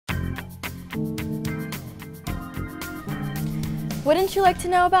Wouldn't you like to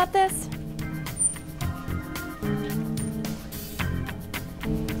know about this?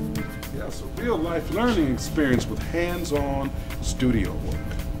 Yeah, it's a real-life learning experience with hands-on studio work.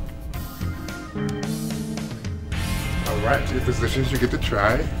 All right, your positions you get to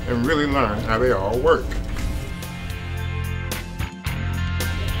try and really learn how they all work.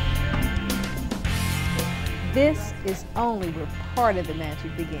 This is only where part of the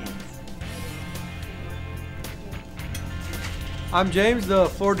magic begins. I'm James, the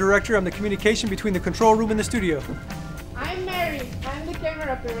floor director. I'm the communication between the control room and the studio. I'm Mary. I'm the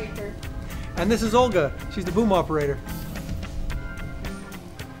camera operator. And this is Olga. She's the boom operator.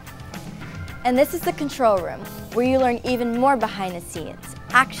 And this is the control room, where you learn even more behind the scenes,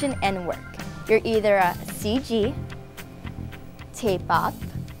 action and work. You're either a CG, tape op,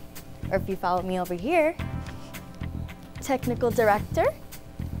 or if you follow me over here, technical director,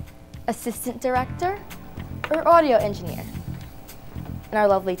 assistant director, or audio engineer, and our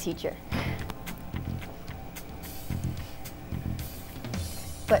lovely teacher.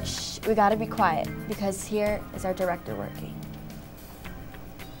 But shh, we gotta be quiet, because here is our director working.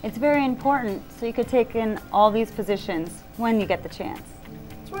 It's very important so you could take in all these positions when you get the chance.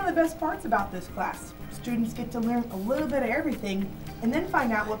 It's one of the best parts about this class. Students get to learn a little bit of everything and then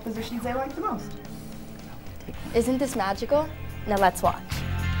find out what positions they like the most. Isn't this magical? Now let's watch.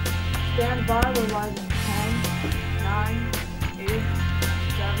 Stand by, we're live in 10, 9, 8,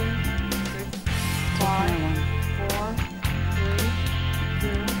 7, 6, 5, 4, 3, 2,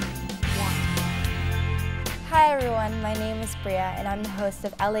 1. Hi everyone, my name is Bria and I'm the host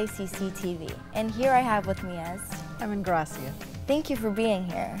of LACC TV. And here I have with me as... I'm Ingracia. Thank you for being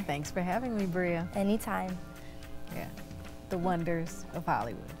here. Thanks for having me, Bria. Anytime. Yeah, the wonders of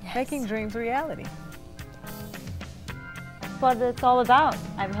Hollywood. Yes. Making dreams reality. That's what it's all about.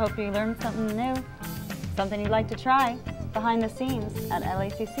 I hope you learned something new, something you'd like to try behind the scenes at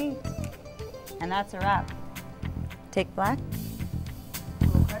LACC. And that's a wrap. Take Black.